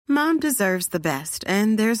Mom deserves the best,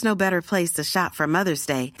 and there's no better place to shop for Mother's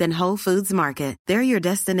Day than Whole Foods Market. They're your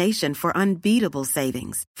destination for unbeatable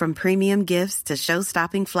savings, from premium gifts to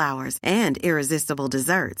show-stopping flowers and irresistible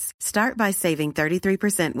desserts. Start by saving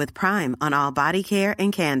 33% with Prime on all body care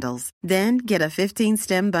and candles. Then get a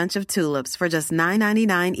 15-stem bunch of tulips for just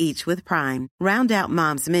 $9.99 each with Prime. Round out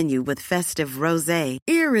Mom's menu with festive rosé,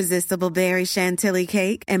 irresistible berry chantilly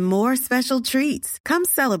cake, and more special treats. Come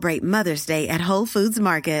celebrate Mother's Day at Whole Foods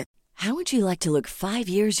Market. How would you like to look 5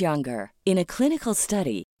 years younger? In a clinical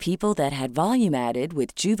study, people that had volume added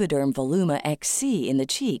with Juvederm Voluma XC in the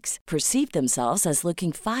cheeks perceived themselves as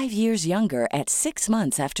looking 5 years younger at 6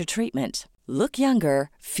 months after treatment. Look younger,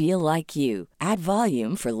 feel like you. Add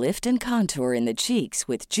volume for lift and contour in the cheeks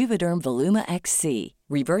with Juvederm Voluma XC.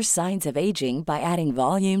 Reverse signs of aging by adding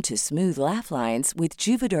volume to smooth laugh lines with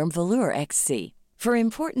Juvederm Volure XC. For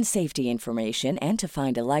important safety information and to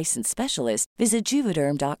find a licensed specialist, visit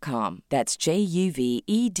Juvederm.com. That's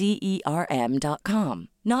JUVEDERM.com.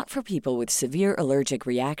 Not for people with severe allergic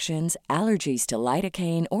reactions, allergies to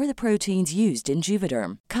lidocaine, or the proteins used in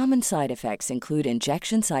Juvederm. Common side effects include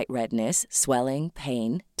injection site redness, swelling,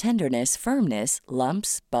 pain, tenderness, firmness,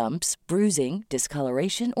 lumps, bumps, bruising,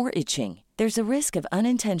 discoloration, or itching. There's a risk of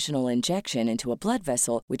unintentional injection into a blood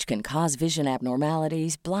vessel, which can cause vision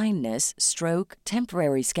abnormalities, blindness, stroke,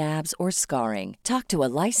 temporary scabs, or scarring. Talk to a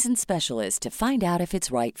licensed specialist to find out if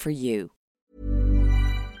it's right for you.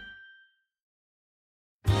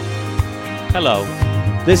 Hello,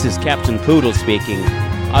 this is Captain Poodle speaking.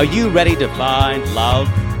 Are you ready to find love?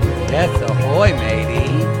 Yes, ahoy, matey.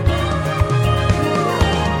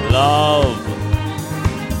 Love.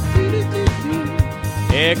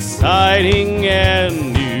 Exciting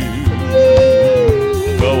and new.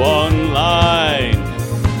 Go online.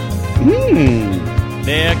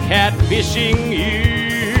 They're catfishing you.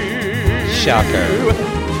 Shocker.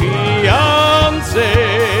 Fiancé.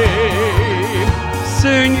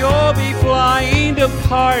 Soon you'll be flying to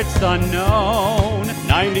parts unknown.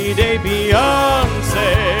 90-day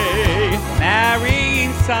Beyonce.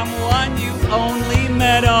 Marrying someone you only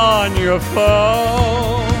met on your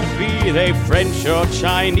phone. Be they French or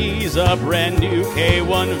Chinese, a brand new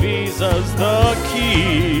K1 visa's the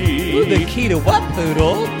key. Ooh, the key to what,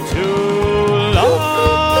 Poodle? To love.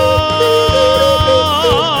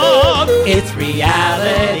 It's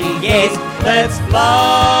reality, yes, let's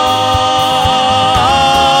love.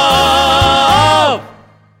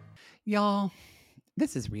 Y'all,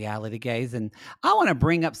 this is Reality Gaze, and I want to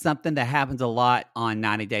bring up something that happens a lot on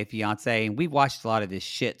 90 Day Fiancé, and we've watched a lot of this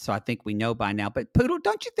shit, so I think we know by now. But Poodle,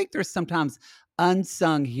 don't you think there's sometimes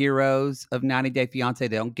unsung heroes of 90 Day Fiancé that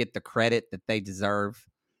don't get the credit that they deserve?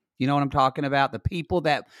 You know what I'm talking about? The people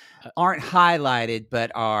that aren't highlighted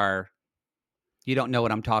but are... You don't know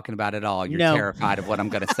what I'm talking about at all. You're terrified of what I'm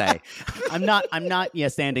going to say. I'm not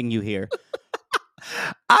standing you here.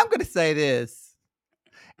 I'm going to say this.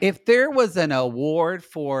 If there was an award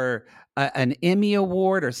for an Emmy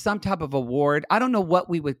award or some type of award, I don't know what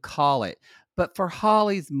we would call it, but for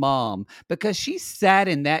Holly's mom, because she sat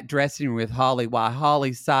in that dressing room with Holly while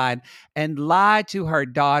Holly sighed and lied to her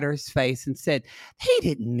daughter's face and said, he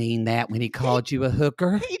didn't mean that when he called you a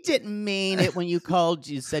hooker. He didn't mean it when you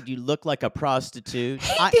said you look like a prostitute.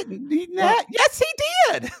 He didn't mean that. Yes, he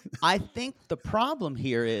did. I think the problem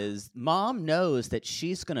here is mom knows that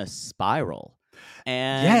she's going to spiral.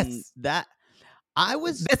 And this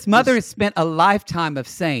mother has spent a lifetime of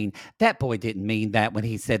saying, that boy didn't mean that when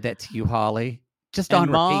he said that to you, Holly. Just on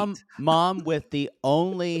repeat. Mom with the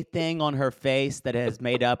only thing on her face that has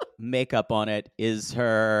makeup on it is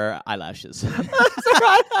her eyelashes.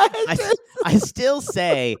 I still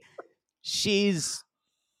say she's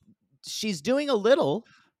doing a little.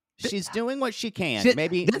 She's doing what she can.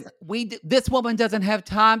 This woman doesn't have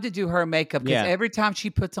time to do her makeup because every time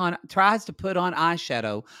she tries to put on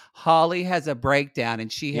eyeshadow, Holly has a breakdown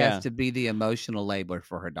and she has to be the emotional labeler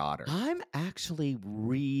for her daughter. I'm actually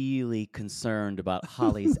really concerned about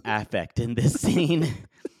Holly's affect in this scene.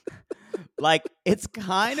 Like, it's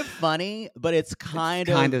kind of funny, but it's kind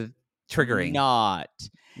of triggering. Not.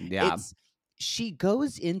 Yeah. She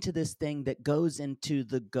goes into this thing that goes into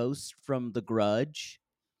the ghost from The Grudge.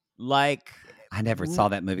 Like, I never saw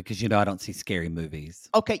that movie because I don't see scary movies.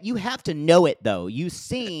 Okay, you have to know it though. You've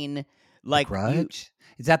seen like The Grudge.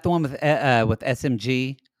 Is that the one with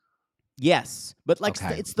SMG? Yes, but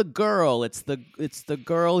it's the girl. It's the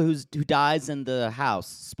girl who dies in the house.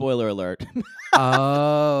 Spoiler alert.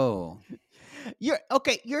 Oh,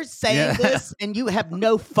 You're saying this and you have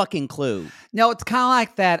no fucking clue. No, it's kind of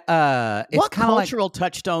like that. It's what cultural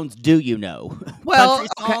touchstones do you know? Well,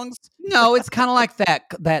 country songs. No, it's kind of like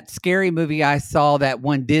that scary movie I saw that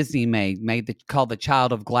one Disney called The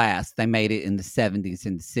Child of Glass. They made it in the 70s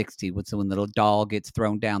and the 60s. So when the little doll gets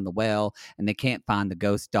thrown down the well and they can't find the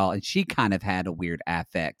ghost doll, and she kind of had a weird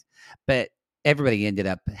affect, but everybody ended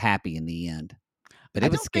up happy in the end. But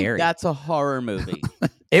it was scary. That's a horror movie.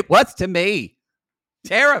 It was to me.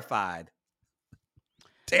 Terrified.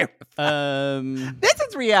 This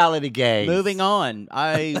is reality gaze. Moving on.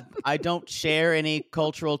 I don't share any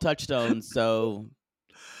cultural touchstones, so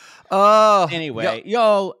anyway,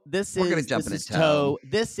 this is Toe.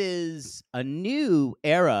 This is a new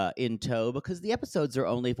era in Toe because the episodes are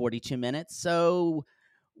only 42 minutes, so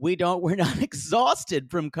we're not exhausted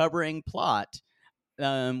from covering plot.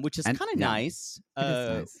 Which is kind of nice.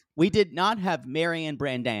 We did not have Marianne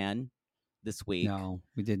Brandan this week. No,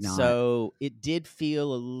 we did not. So it did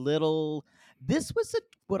feel a little. This was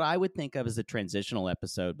what I would think of as a transitional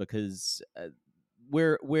episode because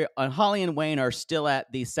we're Holly and Wayne are still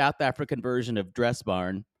at the South African version of Dress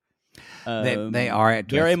Barn. They are at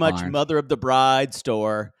Dress very Barn. much Mother of the Bride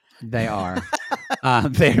store. They are.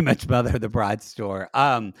 Very much Mother of the Bride store.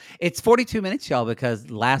 It's 42 minutes, y'all, because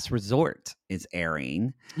Last Resort is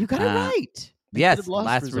airing. You got it right. Yes,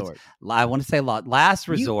 Last Resort. I want to say Last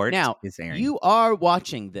Resort is airing. You are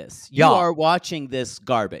watching this. You are watching this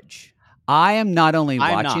garbage. I am not only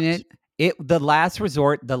watching it. The Last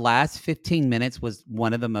Resort, the last 15 minutes was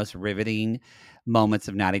one of the most riveting moments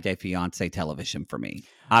of 90 Day Fiancé television for me.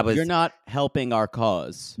 You're not helping our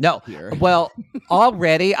cause. No. Here. Well, I've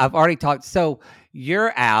already talked. So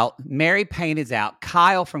you're out. Mary Payne is out.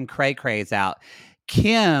 Kyle from Cray Cray is out.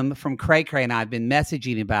 Kim from Cray Cray and I have been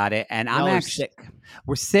messaging about it, and we're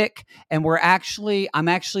sick, and I'm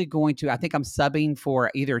actually going to, I think I'm subbing for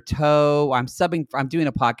either Toe. I'm doing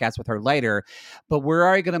a podcast with her later, but we're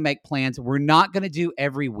already going to make plans. We're not going to do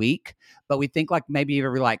every week, but we think like maybe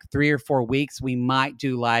every like 3 or 4 weeks, we might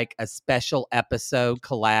do like a special episode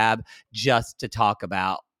collab just to talk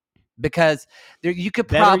about, because you could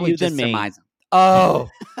probably just surmise. Oh,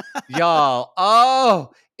 y'all.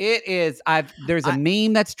 Oh, it is. There's a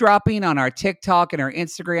meme that's dropping on our TikTok and our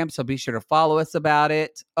Instagram, so be sure to follow us about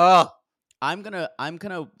it. Oh, I'm gonna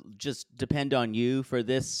just depend on you for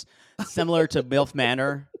this, similar to MILF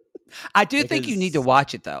Manor. I do think you need to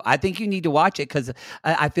watch it, though. I think you need to watch it because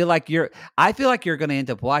I feel like you're going to end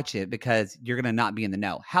up watching it because you're going to not be in the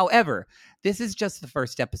know. However, this is just the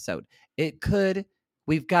first episode.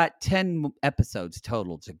 We've got 10 episodes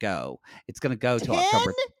total to go. It's going to go to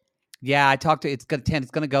October. Yeah, it's going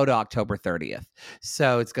to go to October 30th.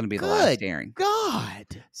 So it's going to be the last airing. God.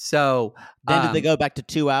 So then did they go back to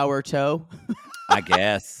 2-hour Toe? I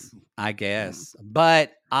guess.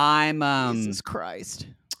 But I'm Jesus Christ.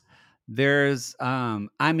 There's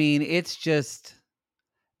it's just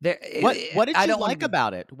there. What did you like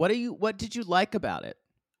about it? What did you like about it?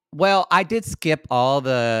 Well, I did skip all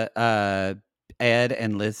the Ed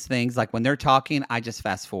and Liz things. Like when they're talking, I just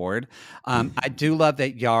fast forward. I do love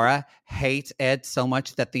that Yara hates Ed so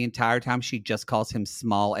much that the entire time she just calls him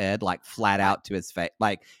Small Ed, like flat out to his face,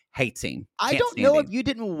 like hates him. I don't know if you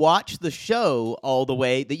didn't watch the show all the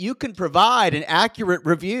way that you can provide an accurate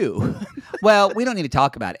review. Well, we don't need to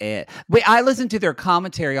talk about Ed. I listen to their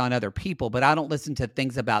commentary on other people, but I don't listen to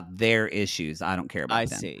things about their issues. I don't care about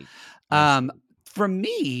them. I see. For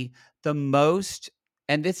me, the most.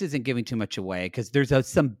 And this isn't giving too much away because there's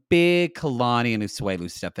some big Kalani and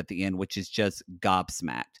Usuelu stuff at the end, which is just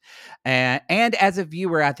gobsmacked. And as a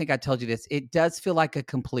viewer, I think I told you this, it does feel like a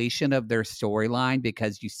completion of their storyline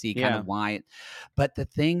because you see kind of why. But the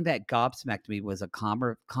thing that gobsmacked me was a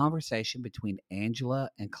conversation between Angela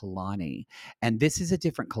and Kalani. And this is a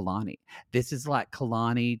different Kalani. This is like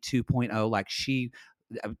Kalani 2.0, like she...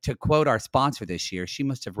 To quote our sponsor this year, she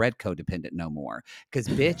must have read Codependent no more because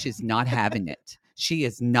bitch is not having it. She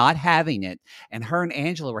is not having it. And her and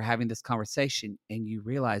Angela were having this conversation, and you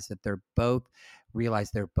realize that they're both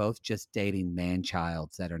just dating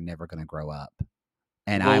man-childs that are never going to grow up.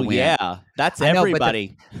 And I went, yeah, that's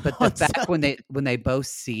everybody. But the fact when they both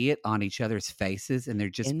see it on each other's faces, and they're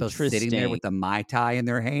just both sitting there with a Mai Tai in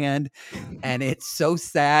their hand, and it's so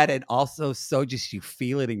sad, and also so just you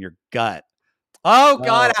feel it in your gut. Oh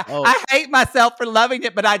God, I hate myself for loving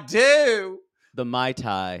it, but I do. The Mai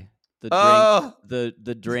Tai,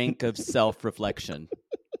 the drink of self-reflection.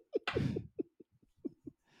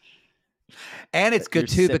 And it's good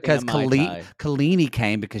too because Mai Tai. Kalini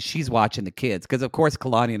came because she's watching the kids. Because of course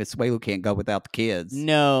Kalani and Asuelu can't go without the kids.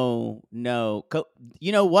 No.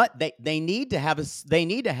 You know what? They need to have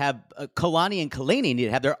Kalani and Kalini need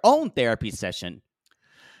to have their own therapy session.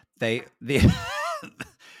 They do.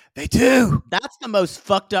 That's the most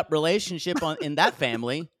fucked up relationship in that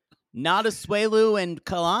family. Not Asuelu and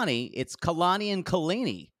Kalani. It's Kalani and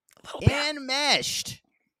Kalini. Enmeshed.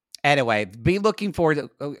 Anyway, be looking forward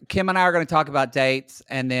to Kim and I are going to talk about dates,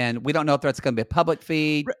 and then we don't know if that's going to be a public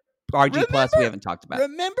feed. RG Plus, we haven't talked about.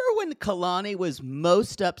 Remember when Kalani was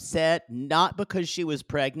most upset, not because she was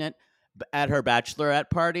pregnant at her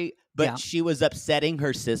bachelorette party, but she was upsetting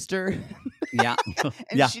her sister? Yeah.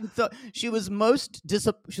 And she was most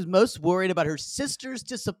worried about her sister's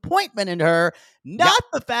disappointment in her, not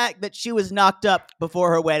the fact that she was knocked up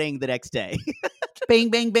before her wedding the next day.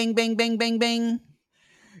 Bing, bing, bing, bing, bing, bing, bing.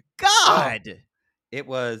 God. Oh, it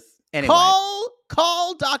was anyway.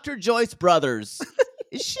 Call Dr. Joyce Brothers.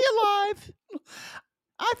 Is she alive?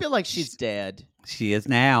 I feel like she's dead. She is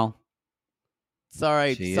now.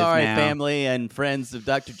 Sorry, family and friends of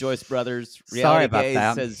Dr. Joyce Brothers. Sorry about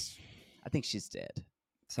that. Says, I think she's dead.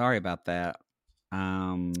 Sorry about that.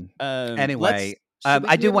 Anyway,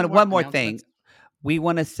 I do want one more thing. We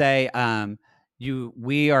want to say,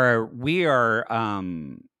 we are.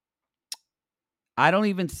 I don't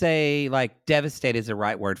even say like devastated is the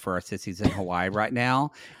right word for our sissies in Hawaii right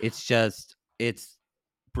now. It's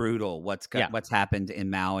brutal what's happened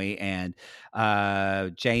in Maui. And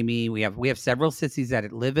Jamie, we have several sissies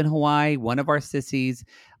that live in Hawaii. One of our sissies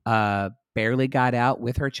barely got out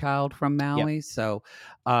with her child from Maui. Yep. So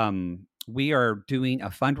we are doing a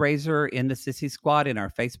fundraiser in the Sissy Squad in our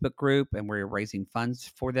Facebook group, and we're raising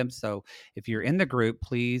funds for them. So if you're in the group,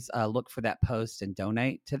 please look for that post and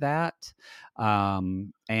donate to that.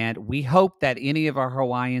 And we hope that any of our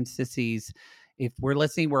Hawaiian sissies, if we're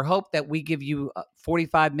listening, we hope that we give you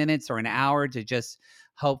 45 minutes or an hour to just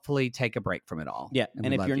hopefully take a break from it all. Yeah.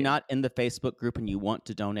 And if you're not in the Facebook group and you want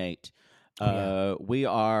to donate,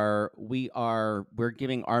 we're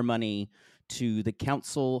giving our money to the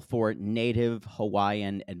Council for Native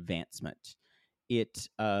Hawaiian Advancement.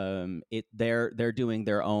 They're doing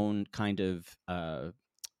their own kind of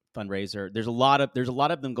fundraiser. There's a lot of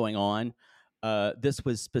them going on. This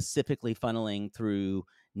was specifically funneling through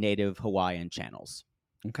Native Hawaiian channels.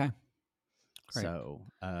 Okay. Great. So,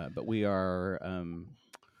 but we are,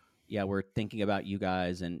 we're thinking about you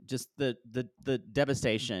guys, and just the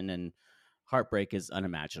devastation and heartbreak is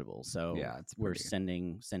unimaginable. So we're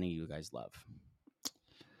sending you guys love.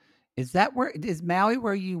 Is Maui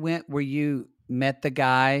where you went, where you met the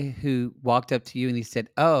guy who walked up to you and he said,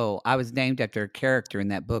 "Oh, I was named after a character in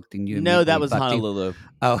that book"? And you No, that was Honolulu.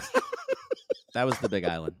 Oh, that was the Big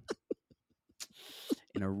Island.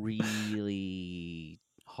 In a really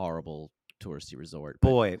horrible touristy resort.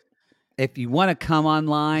 Boy, if you want to come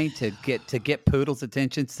online to get Poodle's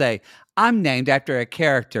attention, say, "I'm named after a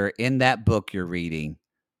character in that book you're reading."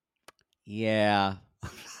 Yeah.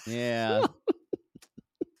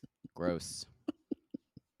 Gross.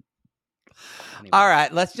 Anyway. All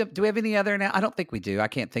right, let's jump. Do we have any other now? I don't think we do. I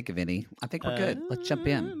can't think of any. I think we're good. Let's jump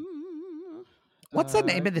in. What's the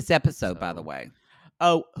name of this episode, by the way?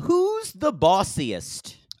 Oh, who's the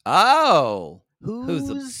bossiest? Oh,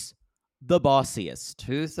 who's the bossiest?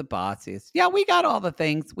 Who's the bossiest? Yeah, we got all the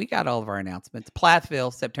things. We got all of our announcements.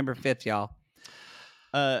 Plathville, September 5th, y'all.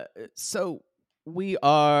 So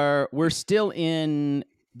we're still in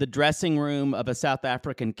the dressing room of a South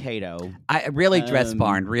African Cato. I really dress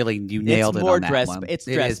barn. Really, you nailed it on that one. It's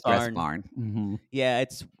dress barn. Dress barn. Mm-hmm. Yeah,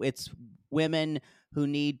 it's women who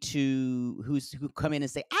who come in and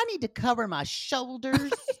say, "I need to cover my shoulders."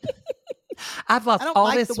 I've lost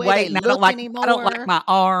all this weight, and I don't like my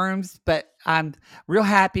arms, but I'm real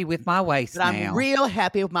happy with my waist now. I'm real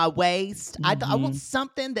happy with my waist. Mm-hmm. I want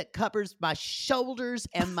something that covers my shoulders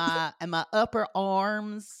and my upper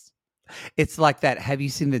arms. It's like that. Have you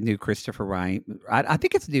seen the new Christopher Ryan? I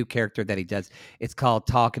think it's a new character that he does. It's called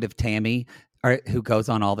Talkative Tammy, who goes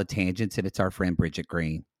on all the tangents, and it's our friend Bridget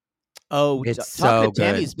Green. Oh, it's so good.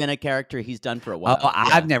 Tammy's been a character he's done for a while. Oh,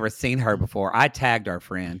 I've never seen her before. I tagged our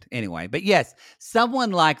friend anyway. But yes,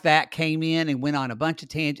 someone like that came in and went on a bunch of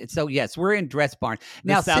tangents. So yes, we're in Dress Barn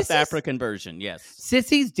now. The South African version, yes.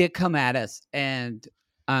 Sissies did come at us and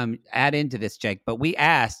add into this, Jake. But we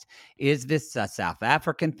asked, is this a South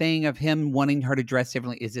African thing of him wanting her to dress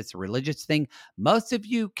differently? Is this a religious thing? Most of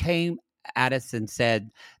you came at us and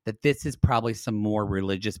said that this is probably some more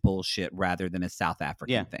religious bullshit rather than a South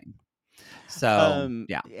African thing. So and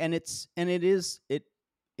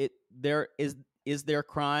there is Is there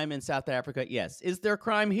crime in South Africa? Yes. Is there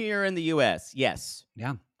crime here in the U.S.? Yes.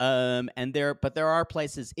 Yeah. But there are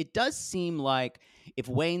places. It does seem like if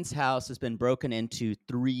Wayne's house has been broken into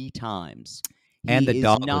 3 times, and the is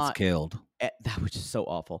dog not, was killed. That was just so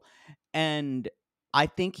awful. And I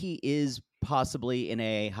think he is possibly in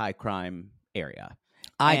a high crime area.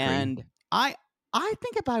 I and agree. I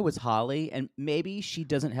think if I was Holly, and maybe she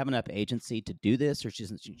doesn't have enough agency to do this, or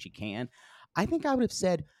she can, I think I would have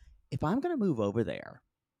said, if I'm going to move over there,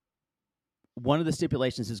 one of the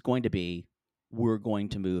stipulations is going to be we're going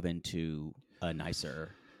to move into a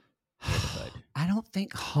nicer neighborhood.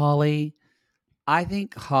 I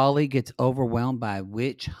think Holly gets overwhelmed by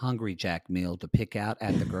which Hungry Jack meal to pick out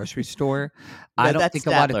at the grocery store. No, I don't that's think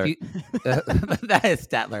Statler. a lot of you. That is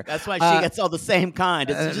Statler. That's why she gets all the same kind.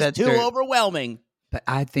 It's just too overwhelming. But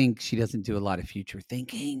I think she doesn't do a lot of future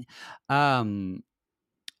thinking.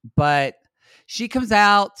 But she comes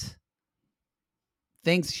out,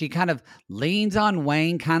 thinks she kind of leans on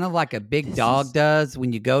Wayne, kind of like a big dog does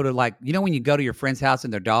when you go to when you go to your friend's house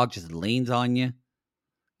and their dog just leans on you.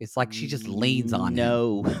 It's like she just leans on him.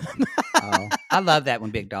 No. Oh, I love that when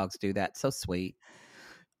big dogs do that. So sweet.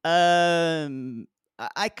 I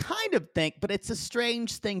kind of think, but it's a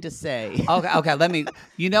strange thing to say. Okay. Let me.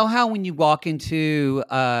 You know how when you walk into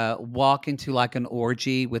like an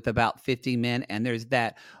orgy with about 50 men, and there's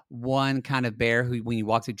that one kind of bear who, when you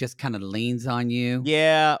walk through, just kind of leans on you.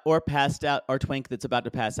 Yeah, or passed out, or twink that's about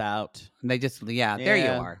to pass out. And they just, there you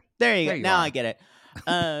are. There you go. Now I get it.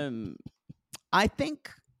 I think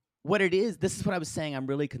what it is, this is what I was saying. I'm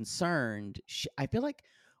really concerned. I feel like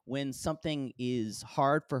when something is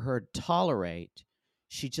hard for her to tolerate,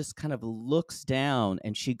 she just kind of looks down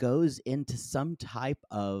and she goes into some type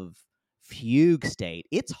of fugue state.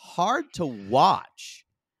 It's hard to watch.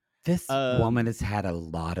 This woman has had a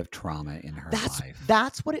lot of trauma in her life.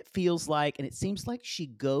 That's what it feels like. And it seems like she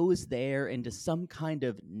goes there into some kind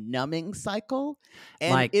of numbing cycle.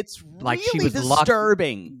 And it's really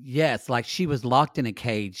disturbing. Yes, like she was locked in a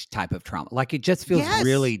cage type of trauma. Like it just feels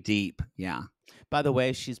really deep. Yeah. By the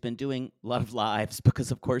way, she's been doing a lot of lives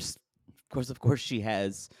because, of course, she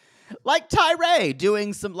has, like Tyree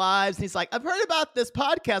doing some lives. And he's like, I've heard about this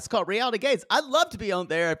podcast called Reality Gaze. I'd love to be on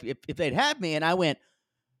there if they'd have me. And I went,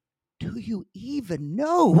 do you even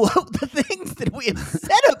know what the things that we have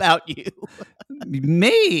said about you?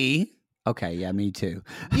 Me? Okay, yeah, me too.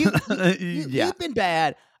 You've been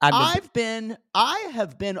bad. I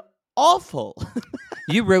have been awful.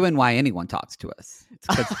 You ruin why anyone talks to us.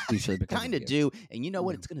 It's usually because kind of do, and you know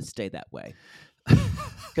what? It's going to stay that way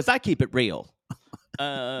because I keep it real.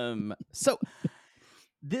 So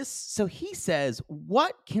he says,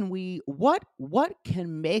 what can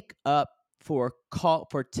make up for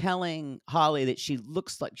telling Holly that she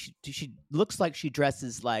looks like she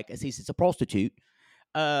dresses like, as he says, a prostitute.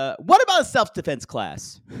 What about a self-defense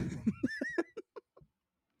class?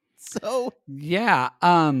 So yeah,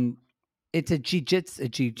 it's a jiu-jitsu, right?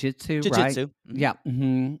 Mm-hmm. Yeah.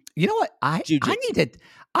 Mm-hmm. You know what? I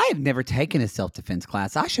have never taken a self-defense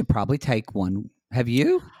class. I should probably take one. Have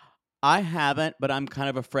you? I haven't, but I'm kind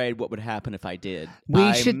of afraid what would happen if I did.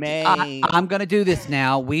 I'm going to do this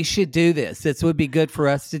now. We should do this. This would be good for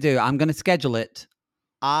us to do. I'm going to schedule it.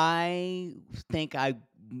 I think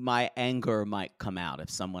my anger might come out if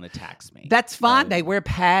someone attacks me. That's fine. They wear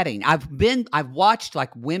padding. I've watched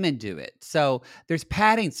like women do it. So there's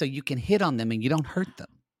padding so you can hit on them and you don't hurt them.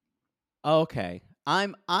 Okay.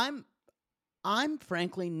 I'm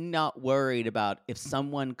frankly not worried about if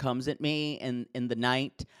someone comes at me in the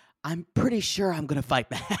night. I'm pretty sure I'm going to fight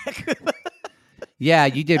back. Yeah,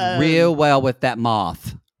 you did real well with that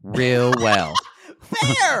moth. Real well.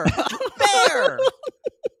 Fair.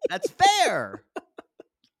 That's fair.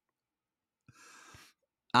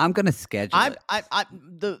 I'm going to schedule it.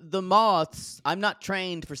 The moths, I'm not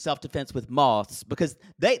trained for self-defense with moths because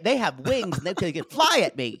they have wings and they can fly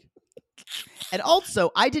at me. And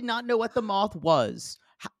also, I did not know what the moth was.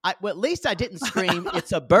 Well, at least I didn't scream,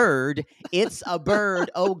 it's a bird. It's a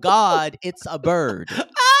bird. Oh, God, it's a bird.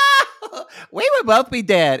 We would both be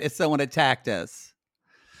dead if someone attacked us.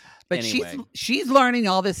 But anyway. she's learning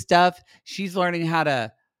all this stuff. She's learning how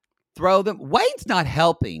to throw them. Wayne's not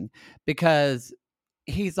helping because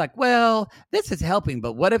he's like, well, this is helping,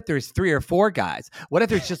 but what if there's 3 or 4 guys? What if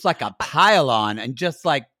there's just like a pylon and just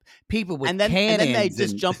like people with cannons? And then they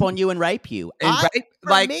just jump on you and rape you.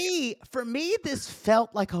 For me, this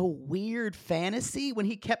felt like a weird fantasy when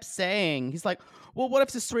he kept saying, he's like, well, what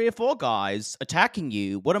if there's 3 or 4 guys attacking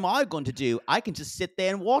you? What am I going to do? I can just sit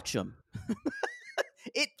there and watch them.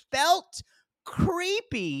 It felt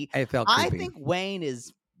creepy. It felt creepy. I think Wayne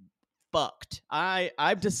is fucked.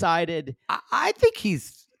 I've decided. I think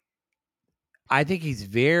he's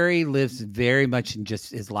lives very much in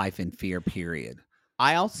just his life in fear, period.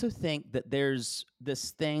 I also think that there's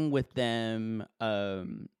this thing with them.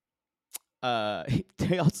 They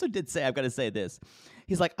also did say, I've got to say this.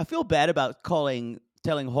 He's like, I feel bad about telling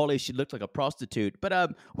Holly she looked like a prostitute, but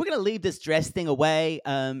we're gonna leave this dress thing away.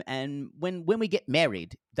 And when we get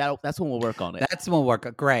married, that's when we'll work on it. That's when we'll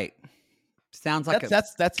work. Great. Sounds like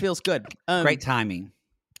that feels good. Great timing.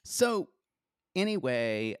 So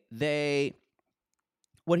anyway, the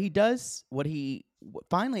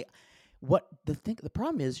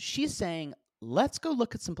problem is she's saying, let's go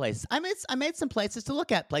look at some places. I made some places to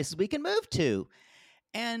look at, places we can move to.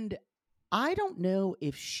 And I don't know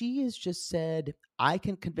if she has just said, I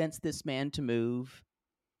can convince this man to move,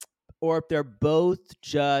 or if they're both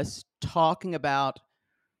just talking about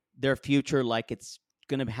their future like it's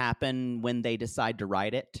going to happen when they decide to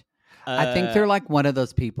write it. I think they're like one of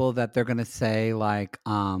those people that they're going to say like,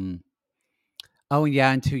 oh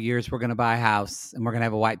yeah, in 2 years we're going to buy a house and we're going to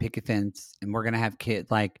have a white picket fence and we're going to have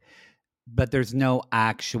kids. Like, but there's no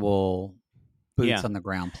actual boots on the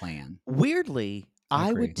ground plan. Weirdly,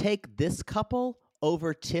 I would take this couple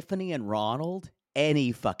over Tiffany and Ronald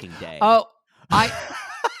any fucking day. Oh,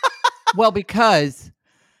 well, because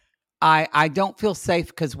I don't feel safe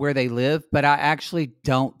because where they live, but I actually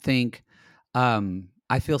don't think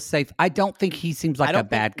I feel safe. I don't think he seems like a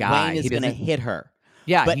bad guy. Wayne is going to hit her.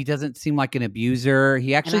 Yeah, but he doesn't seem like an abuser.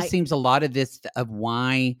 He actually seems a lot of this of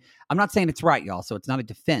why. I'm not saying it's right, y'all, so it's not a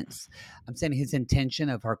defense. I'm saying his intention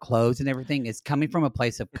of her clothes and everything is coming from a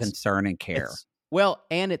place of concern and care.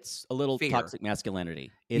 And it's a little fear. Toxic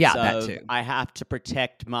masculinity. It's that too. I have to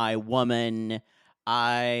protect my woman.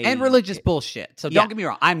 And religious bullshit. So don't get me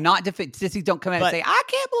wrong. I'm not sissies don't come out and say, I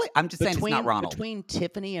can't believe. I'm just saying it's not Ronald. Between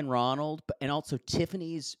Tiffany and Ronald, and also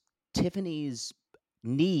Tiffany's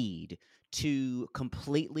need to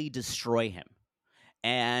completely destroy him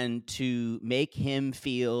and to make him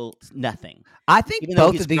feel nothing. I think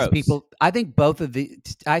both of these people, I think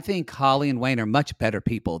Holly and Wayne are much better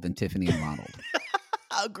people than Tiffany and Ronald.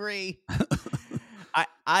 I agree.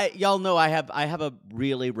 Y'all know I have a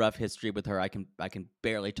really rough history with her. I can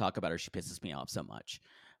barely talk about her. She pisses me off so much.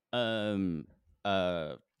 You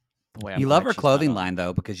love her clothing line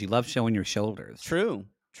though, because you love showing your shoulders. True.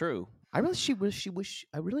 I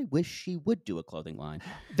really wish she would do a clothing line.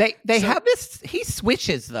 They have this. He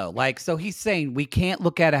switches though, like so. He's saying we can't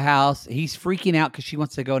look at a house. He's freaking out because she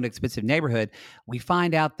wants to go in an expensive neighborhood. We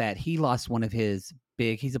find out that he lost one of his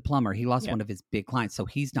big. He's a plumber. He lost one of his big clients, so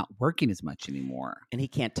he's not working as much anymore. And he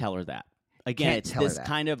can't tell her that. Again, it's this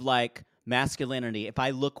kind of like masculinity. If I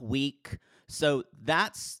look weak. So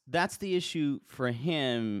that's the issue for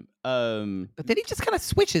him. But then he just kind of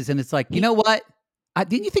switches, and it's like, you know what?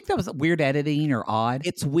 Didn't you think that was weird editing or odd?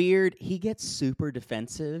 It's weird. He gets super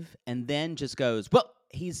defensive and then just goes, well,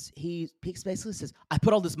 he basically says, I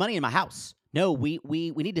put all this money in my house. No, we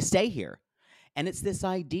need to stay here. And it's this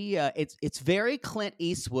idea. It's very Clint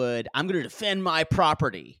Eastwood. I'm going to defend my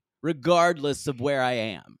property regardless of where I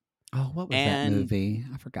am. Oh, what was that movie?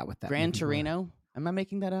 I forgot what that Gran movie Torino. was. Am I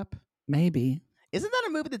making that up? Maybe. Isn't that a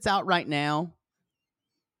movie that's out right now?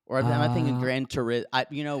 Or am I thinking Gran Torino?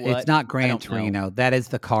 You know what? It's not Gran Torino. That is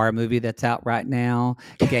the car movie that's out right now.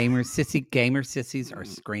 Gamer sissies are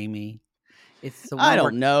screaming. I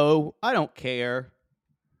don't know. I don't care.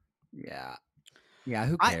 Yeah. Yeah,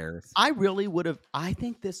 who cares? I really would have. I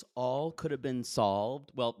think this all could have been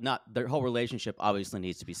solved. Well, not their whole relationship obviously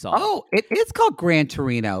needs to be solved. Oh, it is called Gran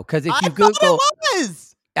Torino because if you Google, Google, it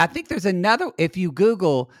was. I think there's another. If you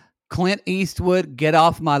Google Clint Eastwood "Get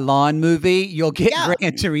Off My Lawn" movie, you'll get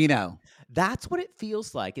Gran Torino. That's what it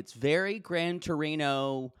feels like. It's very Gran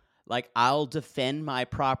Torino. Like, I'll defend my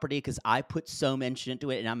property because I put so much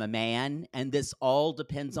into it, and I'm a man, and this all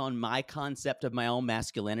depends on my concept of my own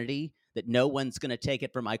masculinity. That no one's going to take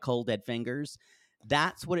it from my cold dead fingers.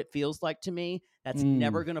 That's what it feels like to me. That's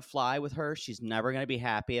never going to fly with her. She's never going to be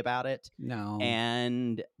happy about it. No.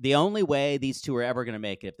 And the only way these two are ever going to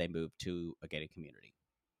make it if they move to a gated community.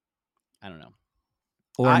 I don't know.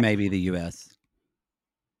 Or maybe the U.S.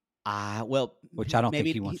 Well, which I don't think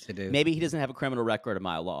he wants to do. Maybe he doesn't have a criminal record a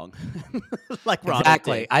mile long, like Ronald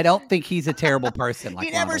exactly. did. I don't think he's a terrible person. Like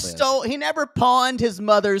he never stole. He never pawned his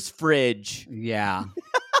mother's fridge. Yeah.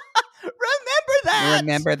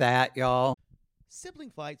 Remember that, y'all. Sibling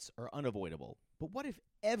fights are unavoidable, but what if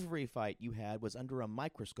every fight you had was under a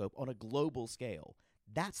microscope on a global scale?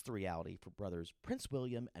 That's the reality for brothers Prince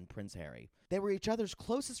William and Prince Harry. They were each other's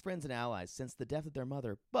closest friends and allies since the death of their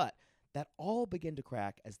mother, but that all began to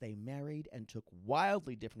crack as they married and took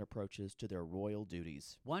wildly different approaches to their royal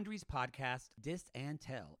duties. Wondery's podcast, Dis and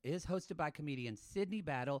Tell, is hosted by comedians Sydney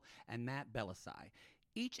Battle and Matt Belisai.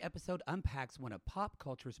 Each episode unpacks one of pop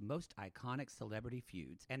culture's most iconic celebrity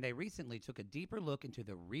feuds, and they recently took a deeper look into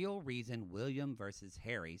the real reason William versus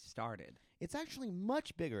Harry started. It's actually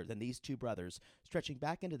much bigger than these two brothers, stretching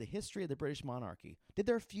back into the history of the British monarchy. Did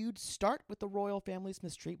their feud start with the royal family's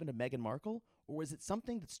mistreatment of Meghan Markle, or was it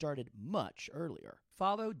something that started much earlier?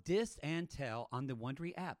 Follow Dis and Tell on the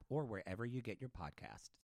Wondery app or wherever you get your podcasts.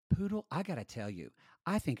 Poodle, I gotta tell you,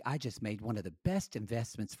 I think I just made one of the best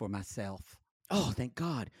investments for myself. Oh, thank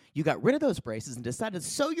God. You got rid of those braces and decided to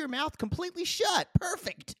sew your mouth completely shut.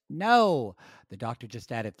 Perfect. No, the doctor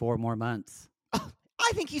just added 4 more months. Oh,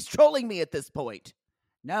 I think he's trolling me at this point.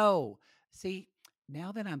 No. See,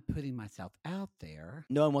 now that I'm putting myself out there...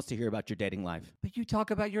 No one wants to hear about your dating life. But you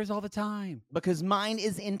talk about yours all the time. Because mine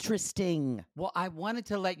is interesting. Well, I wanted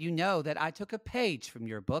to let you know that I took a page from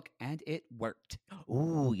your book and it worked.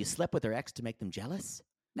 Ooh, you slept with their ex to make them jealous?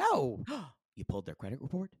 No. You pulled their credit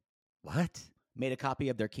report? What? Made a copy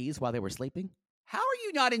of their keys while they were sleeping? How are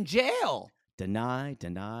you not in jail? Deny,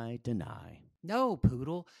 deny, deny. No,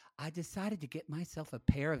 Poodle. I decided to get myself a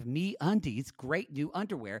pair of MeUndies great new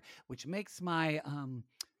underwear, which makes my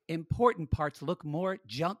important parts look more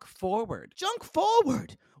junk forward. Junk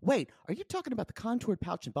forward? Wait, are you talking about the contoured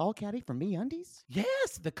pouch and ball caddy from MeUndies?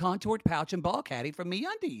 Yes, the contoured pouch and ball caddy from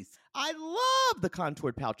MeUndies. I love the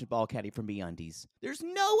contoured pouch and ball caddy from MeUndies. There's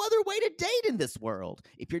no other way to date in this world.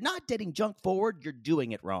 If you're not dating junk forward, you're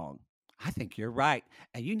doing it wrong. I think you're right.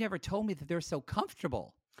 And you never told me that they're so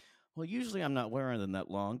comfortable. Well, usually I'm not wearing them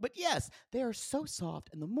that long, but yes, they are so soft,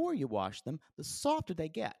 and the more you wash them, the softer they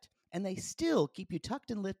get. And they still keep you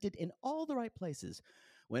tucked and lifted in all the right places.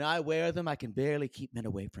 When I wear them, I can barely keep men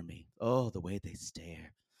away from me. Oh, the way they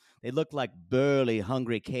stare. They look like burly,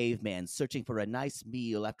 hungry cavemen searching for a nice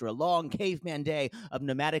meal after a long caveman day of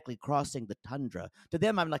nomadically crossing the tundra. To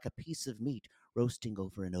them, I'm like a piece of meat roasting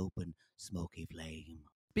over an open, smoky flame.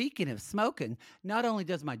 Speaking of smoking, not only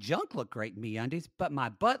does my junk look great in MeUndies, but my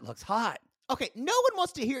butt looks hot. Okay, no one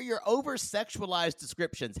wants to hear your over-sexualized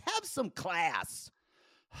descriptions. Have some class.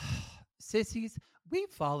 Sissies, we've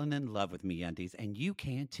fallen in love with MeUndies, and you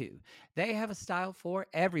can too. They have a style for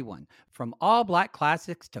everyone. From all black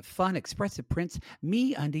classics to fun expressive prints,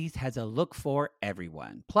 MeUndies has a look for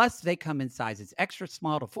everyone. Plus, they come in sizes extra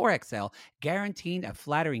small to 4XL, guaranteeing a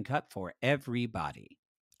flattering cut for everybody.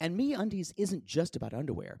 And MeUndies isn't just about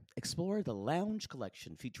underwear. Explore the Lounge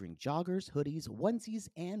collection featuring joggers, hoodies, onesies,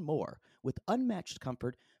 and more. With unmatched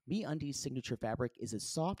comfort, MeUndies' signature fabric is as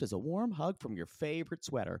soft as a warm hug from your favorite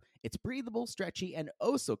sweater. It's breathable, stretchy, and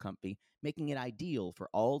oh so comfy, making it ideal for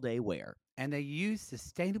all-day wear. And they use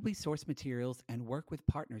sustainably sourced materials and work with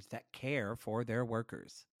partners that care for their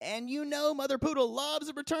workers. And you know Mother Poodle loves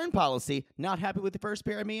a return policy. Not happy with the first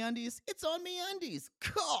pair of MeUndies? It's on MeUndies.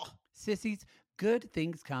 Cool. Sissies, good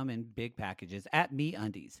things come in big packages at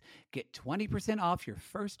MeUndies. Get 20% off your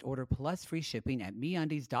first order plus free shipping at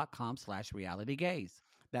MeUndies.com/realitygaze.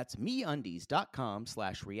 That's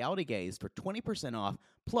MeUndies.com/realitygaze for 20% off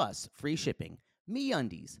plus free shipping.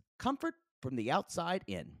 MeUndies, comfort from the outside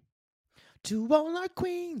in. To all our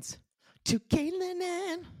queens, to Caitlin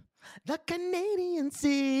and the Canadian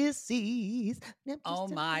sissies. Oh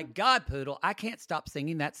my God, Poodle. I can't stop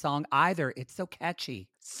singing that song either. It's so catchy.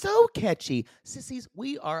 So catchy. Sissies,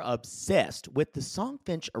 we are obsessed with the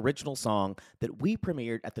Songfinch original song that we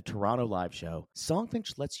premiered at the Toronto Live Show.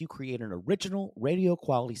 Songfinch lets you create an original radio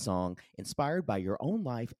quality song inspired by your own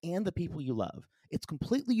life and the people you love. It's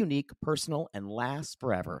completely unique, personal, and lasts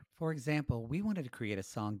forever. For example, we wanted to create a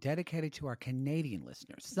song dedicated to our Canadian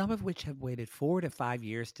listeners, some of which have waited 4 to 5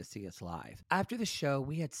 years to see us live. After the show,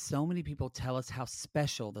 we had so many people tell us how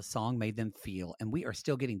special the song made them feel, and we are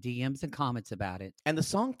still getting DMs and comments about it. And the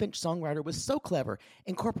Songfinch songwriter was so clever,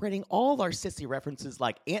 incorporating all our sissy references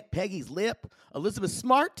like Aunt Peggy's Lip, Elizabeth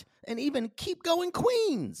Smart, and even Keep Going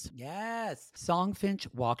Queens. Yes. Songfinch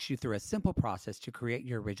walks you through a simple process to create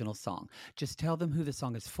your original song. Just tell them who the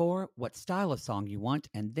song is for, what style of song you want,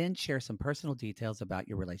 and then share some personal details about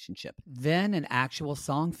your relationship. Then an actual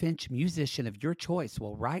Songfinch musician of your choice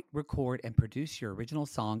will write, record, and produce your original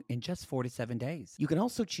song in just 4 to 7 days. You can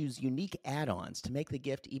also choose unique add-ons to make the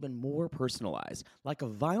gift even more personalized, like a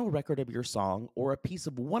vinyl record of your song or a piece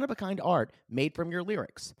of one-of-a-kind art made from your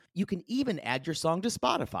lyrics. You can even add your song to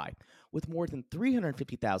Spotify. With more than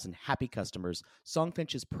 350,000 happy customers,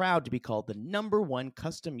 Songfinch is proud to be called the #1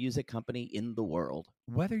 custom music company in the world.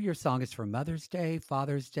 Whether your song is for Mother's Day,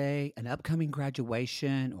 Father's Day, an upcoming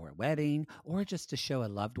graduation, or a wedding, or just to show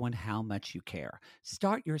a loved one how much you care,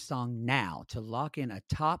 start your song now to lock in a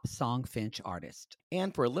top Songfinch artist.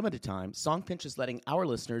 And for a limited time, Songfinch is letting our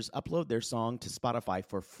listeners upload their song to Spotify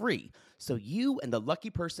for free, so you and the lucky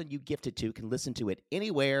person you gifted to can listen to it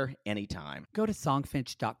anywhere, anytime. Go to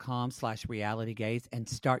songfinch.com/realitygaze and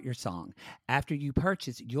start your song. After you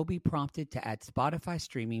purchase, you'll be prompted to add Spotify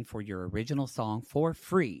streaming for your original song for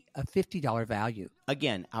free, a $50 value.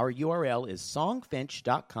 Again, our URL is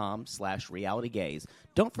songfinch.com/realitygaze.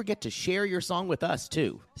 Don't forget to share your song with us,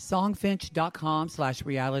 too.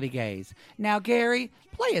 Songfinch.com/realitygaze. Now, Gary,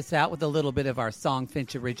 play us out with a little bit of our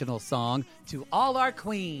Songfinch original song, To All Our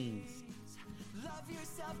Queens. Love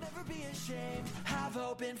yourself, never be ashamed. Have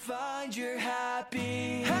hope and find your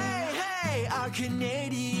happy. Hey, hey, our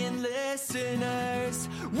Canadian listeners.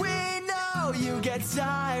 We know you get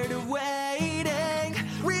tired of waiting.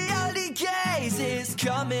 Reality Gaze is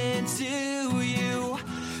coming to you.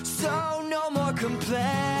 So no more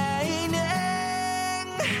complaining.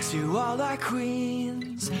 To all our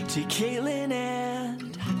queens, to Caitlin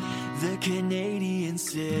and the Canadian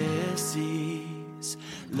sissies.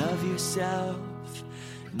 Love yourself,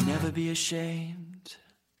 never be ashamed.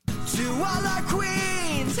 To all our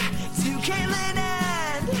queens, to Caitlin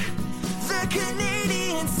and the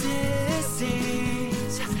Canadian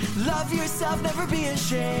sissies. Love yourself, never be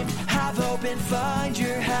ashamed. Have hope and find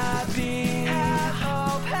your happy. Have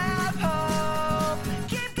hope, have hope.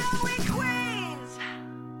 Keep going, queens.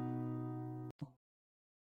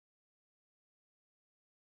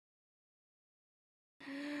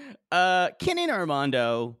 Kenny and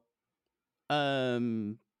Armando,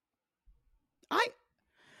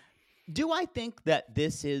 I think that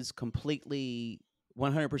this is completely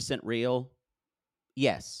 100% real?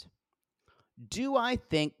 Yes. Do I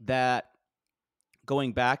think that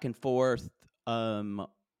going back and forth, but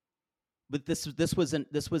this was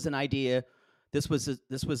an idea. This was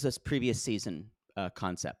this previous season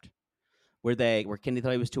concept where Kenny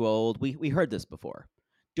thought he was too old. We heard this before.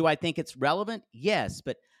 Do I think it's relevant? Yes,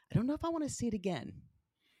 but I don't know if I want to see it again.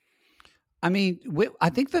 I mean, I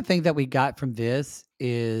think the thing that we got from this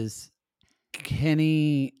is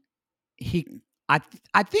Kenny. I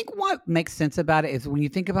think what makes sense about it is when you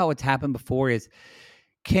think about what's happened before is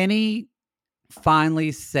Kenny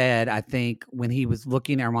finally said, I think when he was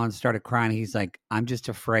looking at Armando started crying, he's like, I'm just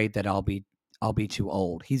afraid that I'll be too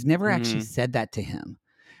old. He's never actually said that to him.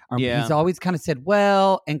 He's always kind of said,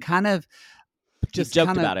 well, and kind of just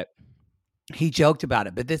joked about it. He joked about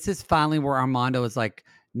it. But this is finally where Armando is like,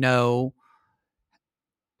 no,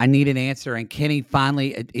 I need an answer. And Kenny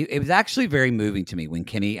finally, it was actually very moving to me when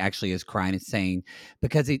Kenny actually is crying and saying,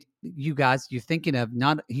 because he's thinking of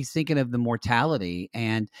the mortality.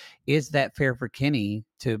 And is that fair for Kenny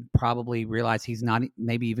to probably realize he's not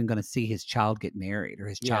maybe even going to see his child get married or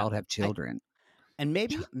his child have children? And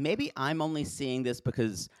maybe I'm only seeing this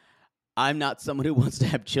because I'm not someone who wants to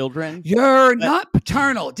have children. You're not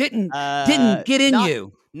paternal. Didn't get in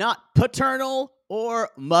you. Not paternal or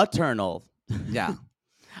maternal. Yeah.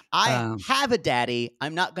 I have a daddy.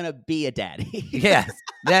 I'm not going to be a daddy. yes,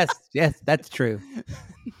 that's true.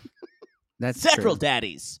 That's several true.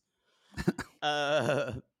 Daddies.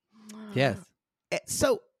 Yes.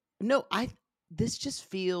 So no, this just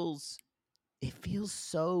feels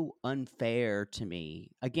so unfair to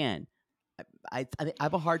me. Again, I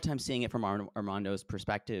have a hard time seeing it from Armando's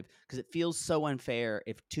perspective because it feels so unfair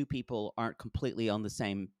if two people aren't completely on the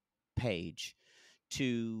same page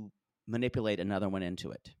to manipulate another one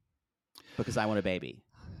into it because I want a baby.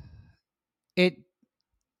 It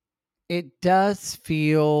does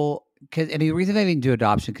feel and the reason they didn't do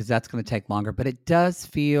adoption because that's going to take longer, but it does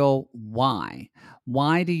feel why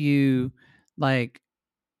do you like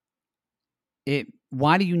it?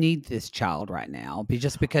 Why do you need this child right now?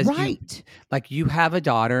 Just because you have a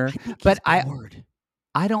daughter, but I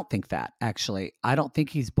don't think that actually. I don't think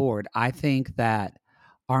he's bored. I think that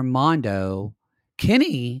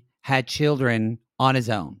Kenny had children on his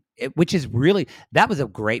own, which is that was a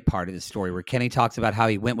great part of the story where Kenny talks about how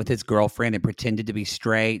he went with his girlfriend and pretended to be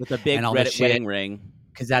straight with a big red wedding ring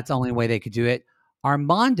because that's the only way they could do it.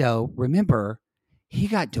 Armando, remember, he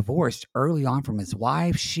got divorced early on from his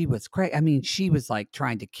wife. She was crazy. I mean, she was like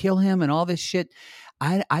trying to kill him and all this shit.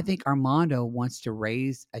 I think Armando wants to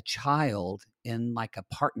raise a child in like a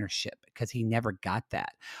partnership because he never got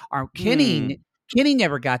that. Kenny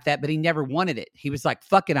never got that, but he never wanted it. He was like,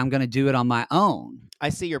 fuck it, I'm going to do it on my own. I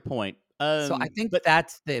see your point. So I think but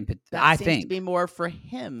that's the impetus. that I seems think to be more for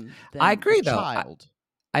him than I agree, the though. child.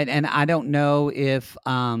 And I don't know if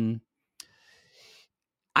and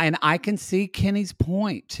I can see Kenny's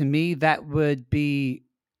point. To me, that would be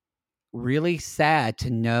really sad to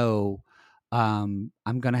know I'm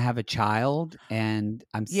going to have a child and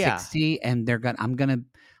I'm Yeah. 60 and I'm going to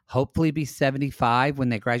hopefully be 75 when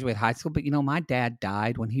they graduate high school. But my dad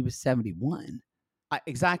died when he was 71.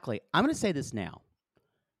 Exactly. I'm going to say this now.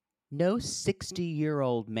 No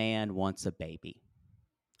 60-year-old man wants a baby.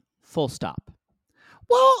 Full stop.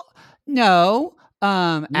 Well, no.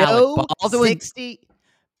 Alec No Baldwin. 60.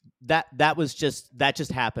 That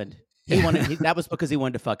just happened. That was because he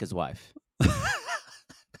wanted to fuck his wife.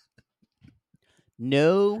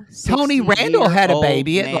 No. Tony Randall had a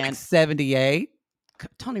baby man. at like 78.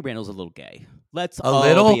 Tony Randall's a little gay. Let's be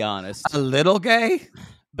honest. A little gay.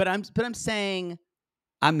 But I'm saying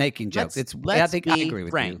I'm making jokes. Let's I think be I agree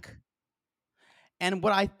with frank. you. And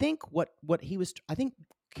what I think I think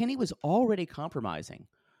Kenny was already compromising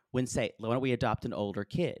when why don't we adopt an older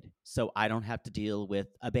kid so I don't have to deal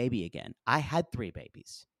with a baby again. I had 3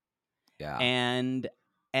 babies. Yeah.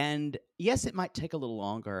 And yes, it might take a little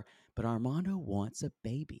longer, but Armando wants a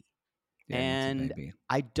baby. Yeah, and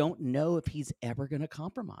I don't know if he's ever going to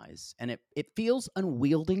compromise. And it feels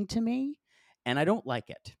unwielding to me, and I don't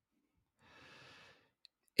like it.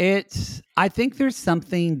 I think there's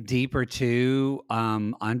something deeper too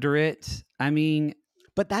under it. I mean,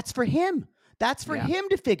 but that's for him. That's for him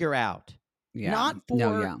to figure out. Yeah. Not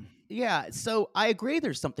for Yeah. So I agree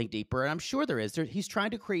there's something deeper, and I'm sure there is. He's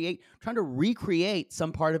trying to recreate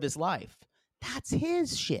some part of his life. That's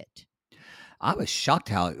his shit. I was shocked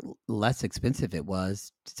how less expensive it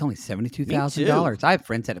was. It's only $72,000. I have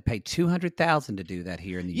friends that have paid $200,000 to do that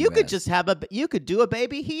here in the U.S. You could just you could do a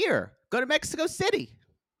baby here. Go to Mexico City.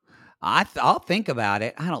 I'll think about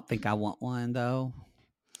it. I don't think I want one though.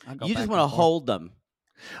 You just want to hold them.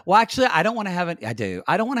 Well, actually, I don't want to have it. I do.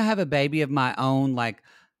 I don't want to have a baby of my own, like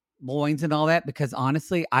loins and all that, because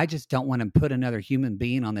honestly, I just don't want to put another human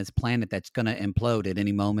being on this planet that's going to implode at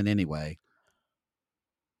any moment anyway.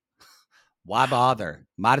 Why bother?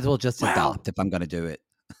 Might as well just adopt if I'm going to do it.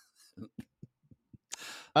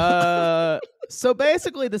 So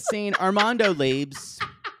basically the scene, Armando leaves.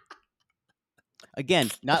 Again,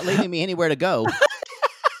 not leaving me anywhere to go.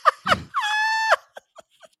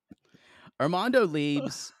 Armando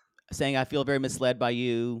leaves saying, I feel very misled by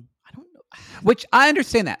you. I don't know. Which I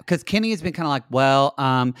understand that because Kenny has been kind of like, well,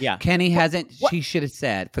 Kenny hasn't, she should have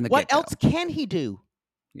said from the get-go. What else can he do?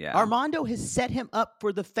 Yeah. Armando has set him up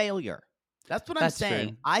for the failure. That's what I'm saying.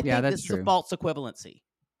 True. I think this is a false equivalency.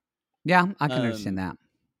 Yeah, I can understand that.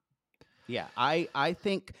 Yeah, I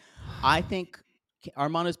think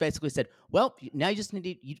Armando's basically said, "Well, now you just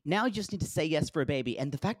need to say yes for a baby."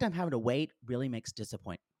 And the fact I'm having to wait really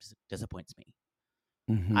disappoints me.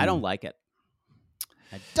 Mm-hmm. I don't like it.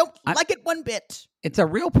 I don't like it one bit. It's a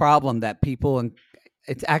real problem that people,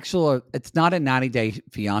 it's not a 90-day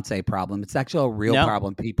fiance problem. It's actually a real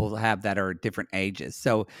problem people have that are different ages.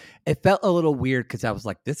 So it felt a little weird because I was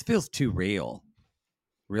like, this feels too real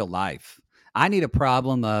life. I need a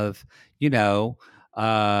problem of,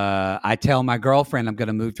 I tell my girlfriend I'm going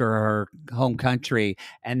to move to her home country.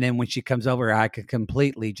 And then when she comes over, I could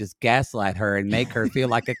completely just gaslight her and make her feel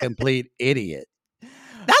like a complete idiot.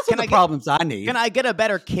 That's what the problems I need. Can I get a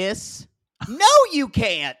better kiss? No, you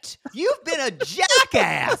can't. You've been a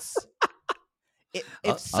jackass.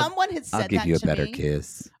 If someone had said that to me, I'll give you a better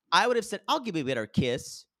kiss. I would have said, I'll give you a better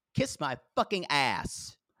kiss. Kiss my fucking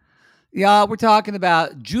ass. Yeah, we're talking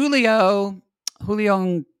about Julio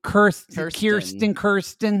and Kirsten.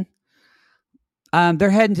 They're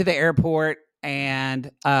heading to the airport,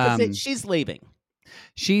 and she's leaving.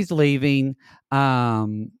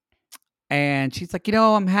 And she's like,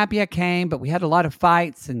 I'm happy I came, but we had a lot of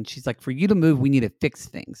fights. And she's like, for you to move, we need to fix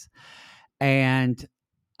things. And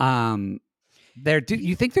you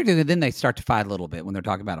think they're doing, then they start to fight a little bit when they're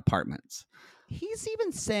talking about apartments. He's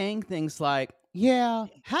even saying things like, yeah,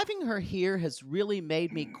 having her here has really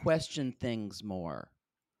made me question things more.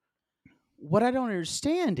 What I don't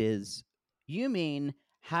understand is, you mean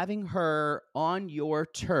having her on your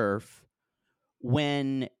turf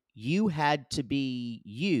when you had to be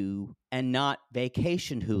you and not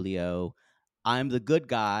vacation Julio. I'm the good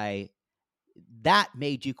guy. That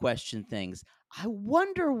made you question things. I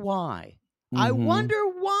wonder why. Mm-hmm. I wonder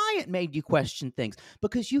why it made you question things.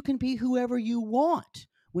 Because you can be whoever you want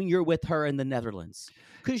when you're with her in the Netherlands.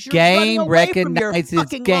 Because you're running away from your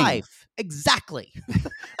fucking life. Exactly.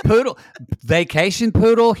 Poodle. Vacation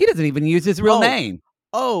Poodle. He doesn't even use his real name.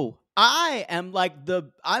 Oh, I'm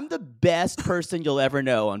the best person you'll ever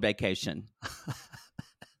know on vacation.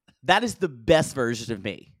 That is the best version of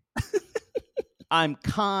me. I'm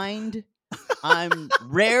kind. I'm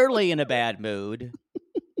rarely in a bad mood.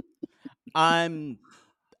 I'm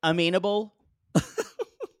amenable.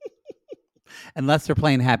 Unless they're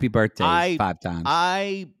playing happy birthdays 5 times.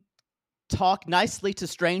 I talk nicely to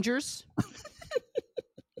strangers.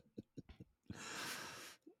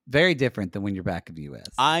 Very different than when you're back in the U.S.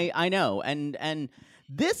 I know. And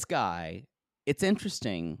this guy, it's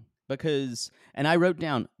interesting because, and I wrote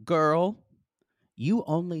down, girl, you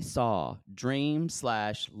only saw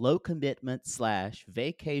dream/low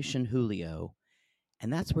commitment/vacation Julio,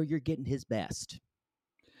 and that's where you're getting his best.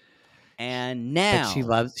 And now,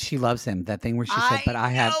 but she loves him. That thing where she said, "But I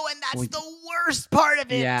have," and that's the worst part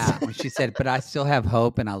of it. Yeah, when she said, "But I still have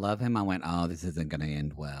hope and I love him," I went, "Oh, this isn't going to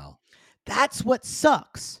end well." That's what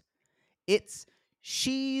sucks.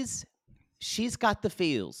 She's got the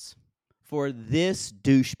feels for this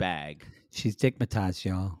douchebag. She's stigmatized,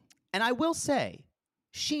 y'all. And I will say,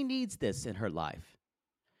 she needs this in her life.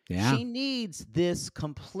 Yeah. She needs this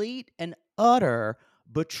complete and utter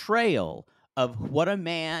betrayal of what a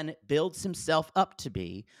man builds himself up to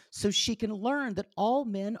be so she can learn that all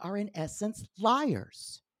men are in essence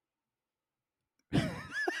liars.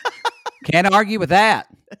 Can't argue with that.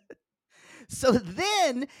 So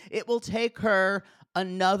then it will take her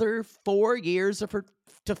another 4 years of her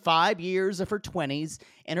to 5 years of her 20s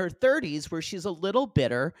and her 30s where she's a little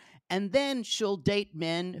bitter, and then she'll date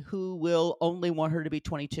men who will only want her to be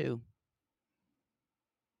 22.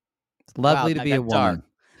 It's lovely to be a woman.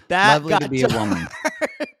 Lovely to be a woman.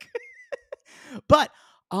 But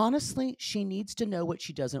honestly, she needs to know what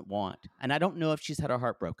she doesn't want. And I don't know if she's had her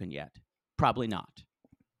heart broken yet. Probably not.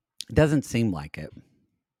 It doesn't seem like it.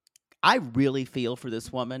 I really feel for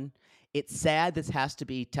this woman. It's sad this has to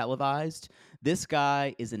be televised. This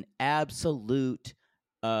guy is an absolute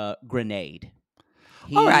grenade.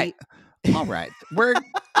 All right. I'm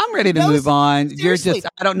ready to move on. You're just,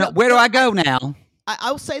 I don't know. Where do I go now?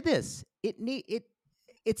 I'll say this.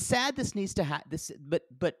 It's sad this needs to happen.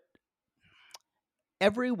 But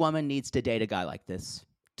every woman needs to date a guy like this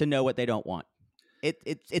to know what they don't want.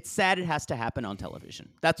 It's sad it has to happen on television.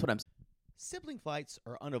 That's what I'm saying. Sibling fights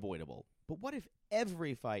are unavoidable, but what if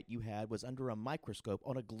every fight you had was under a microscope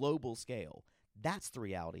on a global scale? That's the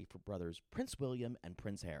reality for brothers Prince William and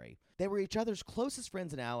Prince Harry. They were each other's closest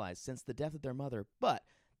friends and allies since the death of their mother, but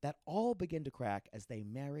that all began to crack as they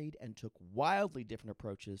married and took wildly different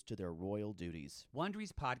approaches to their royal duties.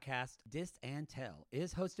 Wondery's podcast, Dis and Tell,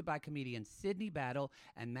 is hosted by comedians Sydney Battle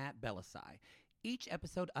and Matt Belisai. Each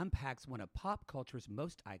episode unpacks one of pop culture's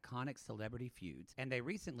most iconic celebrity feuds, and they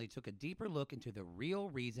recently took a deeper look into the real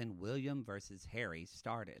reason William versus Harry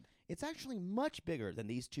started. It's actually much bigger than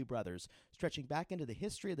these two brothers, stretching back into the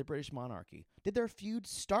history of the British monarchy. Did their feud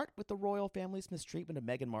start with the royal family's mistreatment of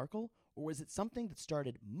Meghan Markle, or was it something that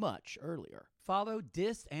started much earlier? Follow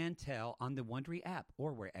Dis and Tell on the Wondery app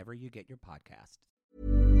or wherever you get your podcasts.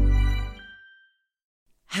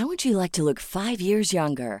 How would you like to look 5 years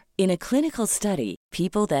younger? In a clinical study,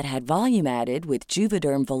 people that had volume added with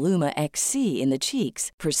Juvederm Voluma XC in the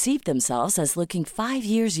cheeks perceived themselves as looking 5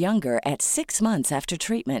 years younger at 6 months after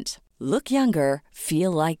treatment. Look younger,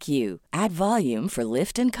 feel like you. Add volume for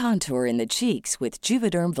lift and contour in the cheeks with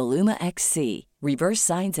Juvederm Voluma XC. Reverse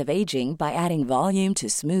signs of aging by adding volume to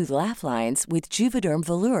smooth laugh lines with Juvederm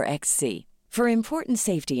Volure XC. For important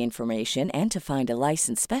safety information and to find a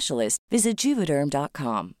licensed specialist, visit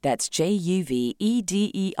Juvederm.com. That's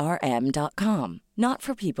JUVEDERM.com. Not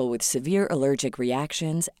for people with severe allergic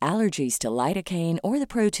reactions, allergies to lidocaine, or the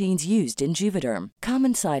proteins used in Juvederm.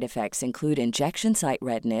 Common side effects include injection site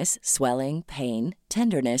redness, swelling, pain,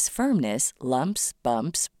 tenderness, firmness, lumps,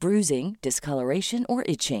 bumps, bruising, discoloration, or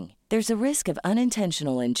itching. There's a risk of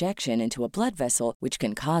unintentional injection into a blood vessel, which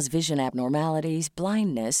can cause vision abnormalities,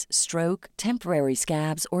 blindness, stroke, temporary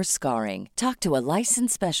scabs, or scarring. Talk to a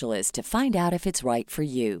licensed specialist to find out if it's right for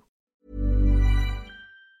you.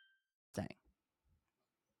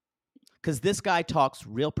 Because this guy talks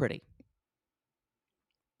real pretty.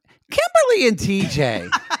 Kimberly and TJ.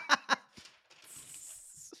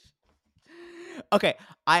 Okay,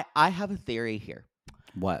 I have a theory here.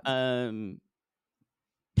 What? As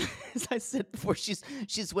I said before, she's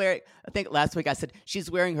wearing, I think last week I said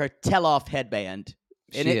she's wearing her tell-off headband.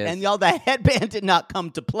 And y'all, the headband did not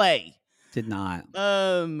come to play. Did not.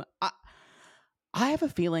 I have a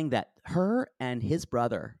feeling that her and his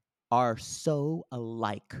brother are so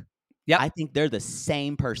alike. Yeah, I think they're the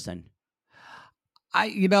same person. I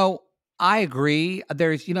agree.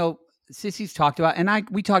 There's, Sissy's talked about, and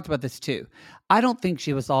we talked about this too. I don't think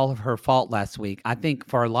she was all of her fault last week. I think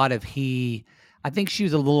for a lot of I think she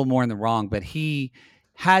was a little more in the wrong, but he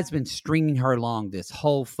has been stringing her along this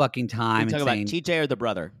whole fucking time. You talking about TJ or the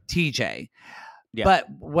brother? TJ. Yeah. But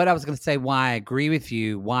what I was going to say, why I agree with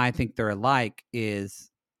you, why I think they're alike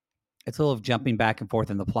is it's a little of jumping back and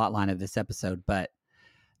forth in the plot line of this episode, but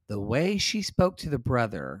the way she spoke to the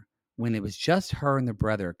brother when it was just her and the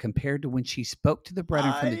brother compared to when she spoke to the brother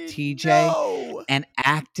in front of TJ and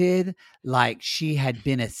acted like she had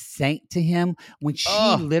been a saint to him when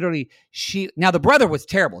now the brother was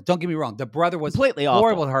terrible. Don't get me wrong. The brother was completely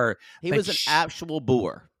horrible awful. to her. He was an actual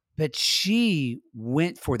boor. But she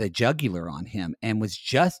went for the jugular on him and was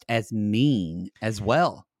just as mean as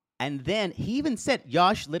well. And then he even said,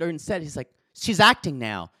 Yash literally said, he's like, she's acting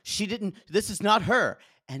now. This is not her.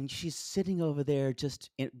 And she's sitting over there,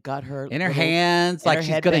 got her in her hands, like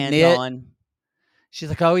she's gonna knit. On. She's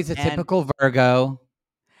like, oh, he's a typical Virgo.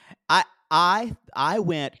 I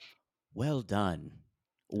went, well done.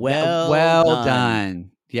 Well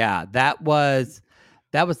done. Yeah, that was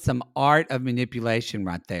some art of manipulation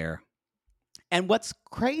right there. And what's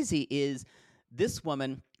crazy is this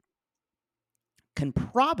woman can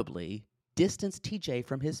probably distance TJ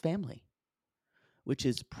from his family, which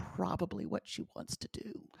is probably what she wants to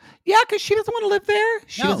do. Yeah, because she doesn't want to live there.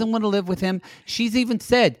 She doesn't want to live with him. She's even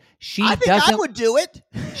said I would do it.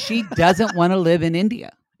 She doesn't want to live in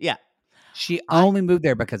India. Yeah. She only moved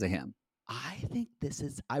there because of him. I think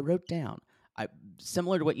I wrote down,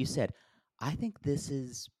 similar to what you said, I think this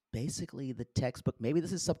is basically the textbook. Maybe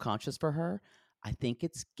this is subconscious for her. I think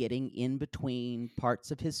it's getting in between parts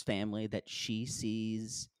of his family that she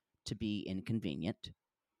sees to be inconvenient.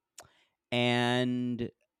 And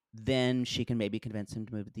then she can maybe convince him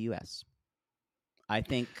to move to the U.S. I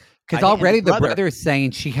think. Because already the brother is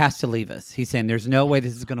saying she has to leave us. He's saying there's no way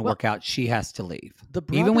this is going to work out. She has to leave.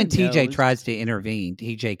 Even when TJ tries to intervene,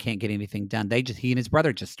 TJ can't get anything done. He and his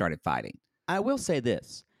brother just started fighting. I will say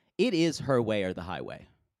this. It is her way or the highway.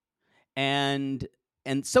 And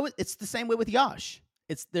so it's the same way with Yash.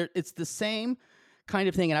 It's the same kind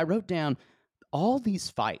of thing. And I wrote down all these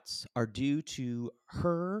fights are due to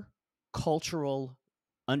her cultural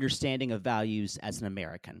understanding of values as an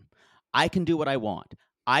American. I can do what I want.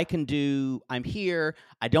 I'm here.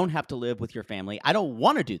 I don't have to live with your family. I don't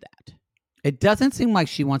want to do that. It doesn't seem like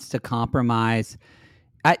she wants to compromise.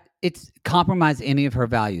 Compromise any of her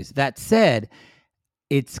values. That said,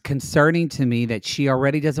 it's concerning to me that she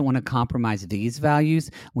already doesn't want to compromise these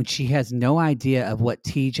values when she has no idea of what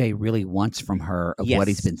TJ really wants from her, of what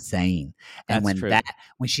he's been saying. And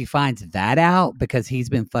when she finds that out, because he's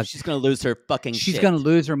been fucked, she's going to lose her fucking shit. She's going to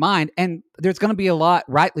lose her mind. And there's going to be a lot,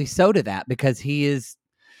 rightly so, to that, because he is,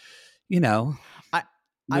 I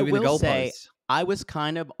will say, I was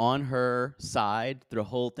kind of on her side through the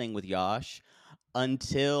whole thing with Yash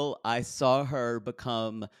until I saw her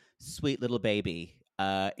become sweet little baby.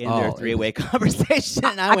 In their three-way conversation,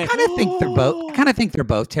 I kind of think they're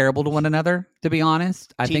both terrible to one another. To be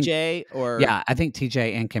honest, I think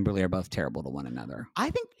TJ and Kimberly are both terrible to one another. I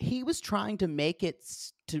think he was trying to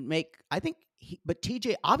but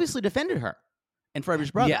TJ obviously defended her in front of his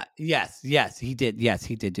brother. Yeah, yes, he did. Yes,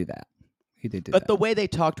 he did do that. But the way they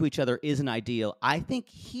talk to each other isn't ideal. I think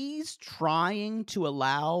he's trying to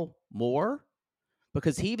allow more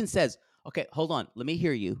because he even says, "Okay, hold on, let me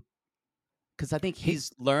hear you." Because I think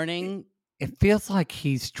he's learning. It feels like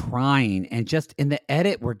he's trying, and just in the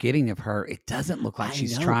edit we're getting of her, it doesn't look like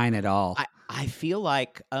she's trying at all. I feel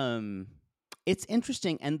like it's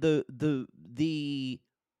interesting, and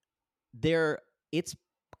it's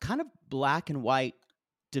kind of black and white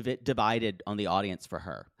divided on the audience for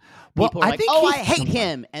her. People are like, "Oh, I hate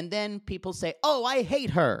him," and then people say, "Oh, I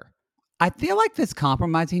hate her." I feel like this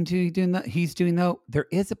compromising he's doing though, there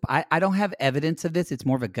is I don't have evidence of this. It's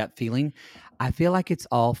more of a gut feeling. I feel like it's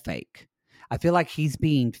all fake. I feel like he's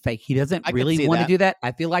being fake. He doesn't really want to do that.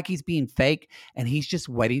 I feel like he's being fake and he's just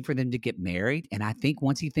waiting for them to get married. And I think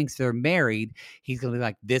once he thinks they're married, he's going to be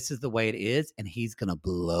like, this is the way it is. And he's going to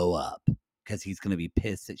blow up because he's going to be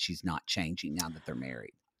pissed that she's not changing now that they're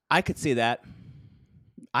married. I could see that.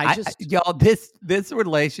 Y'all, this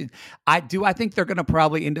relation, I think they're going to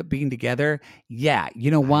probably end up being together. Yeah.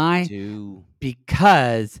 You know why?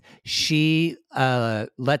 Because she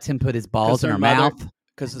lets him put his balls in her mouth.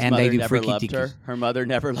 Because his mother never loved her. Her mother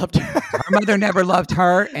never loved her. Her mother never loved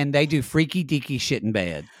her, and they do freaky deaky shit in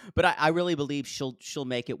bed. But I really believe she'll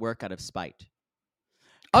make it work out of spite.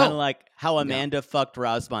 Kind of like how Amanda fucked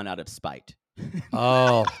Razvan out of spite.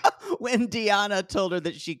 Oh. When Deanna told her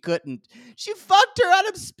that she couldn't, she fucked him out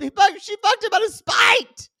of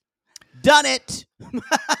spite. Done it.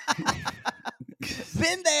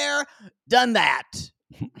 Been there, done that.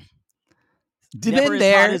 Never Been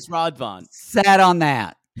there, as hot as Rod Vaughn. Sat on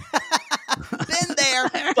that. Been there,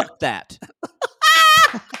 fuck that.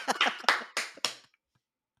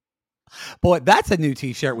 Boy, that's a new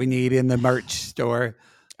T-shirt we need in the merch store.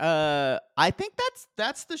 I think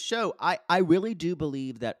that's the show. I really do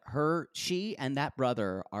believe that she and that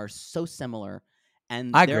brother are so similar,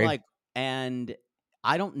 and I they're agree. like, and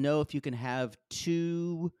I don't know if you can have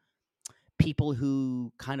two people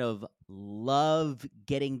who kind of love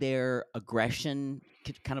getting their aggression,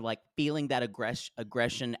 kind of like feeling that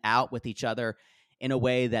aggression out with each other in a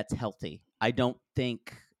way that's healthy. I don't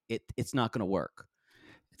think it's not going to work.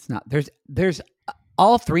 It's not. There's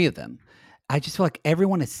all three of them. I just feel like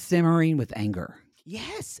everyone is simmering with anger.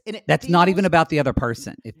 Yes, and that's not even about the other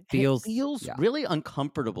person. It feels really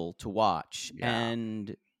uncomfortable to watch, and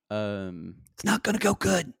it's not going to go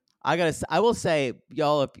good. I will say,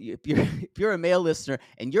 y'all, if you're a male listener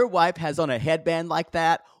and your wife has on a headband like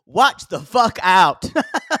that, watch the fuck out,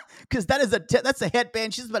 because that's a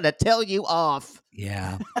headband she's about to tell you off.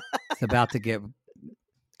 Yeah, it's about to get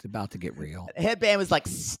real. The headband was like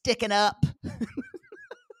sticking up,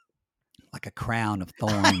 like a crown of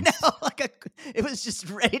thorns. I know, it was just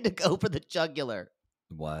ready to go for the jugular.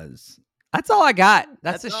 It was. That's all I got.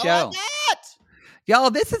 That's the show.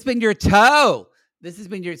 Y'all, this has been your toe. This has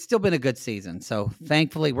been it's still been a good season. So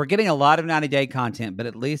thankfully, we're getting a lot of 90-day content, but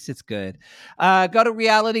at least it's good. Go to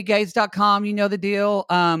realitygaze.com. You know the deal.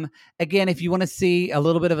 Again, if you want to see a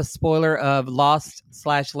little bit of a spoiler of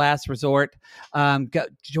Lost/Last Resort, go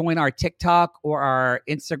join our TikTok or our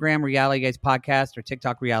Instagram Reality Gaze Podcast or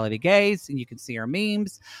TikTok Reality Gaze, and you can see our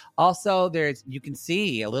memes. Also, you can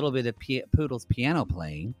see a little bit of Poodle's piano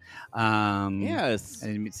playing. Yes.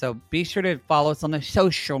 And so be sure to follow us on the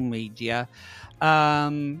social media.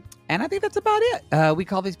 And I think that's about it. We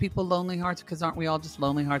call these people lonely hearts because aren't we all just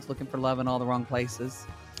lonely hearts looking for love in all the wrong places?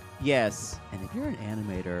 Yes. And if you're an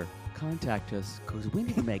animator, contact us because we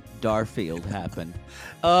need to make Darfield happen.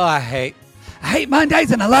 Oh, I hate Mondays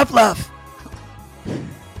and I love love.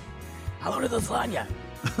 Hello to the lasagna.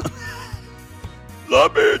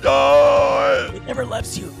 Let me die. It never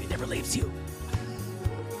leaves you. It never leaves you.